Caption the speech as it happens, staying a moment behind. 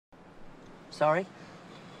sorry.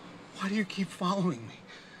 Why do you keep following me?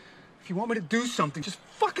 If you want me to do something, just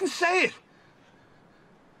fucking say it.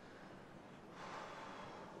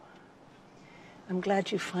 I'm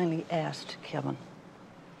glad you finally asked, Kevin.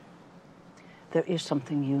 There is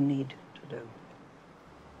something you need to do.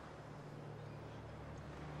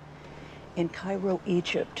 In Cairo,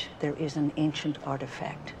 Egypt, there is an ancient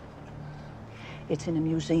artifact. It's in a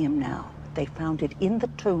museum now. They found it in the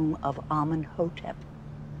tomb of Amenhotep.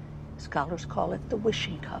 Scholars call it the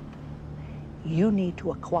wishing cup. You need to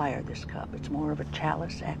acquire this cup. It's more of a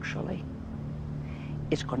chalice, actually.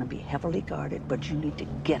 It's going to be heavily guarded, but you need to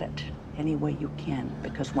get it any way you can,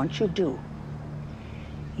 because once you do,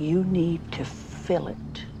 you need to fill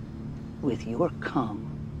it with your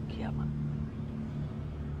cum, Kevin.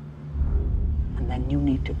 And then you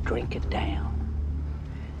need to drink it down.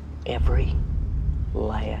 Every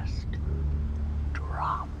last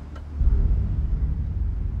drop.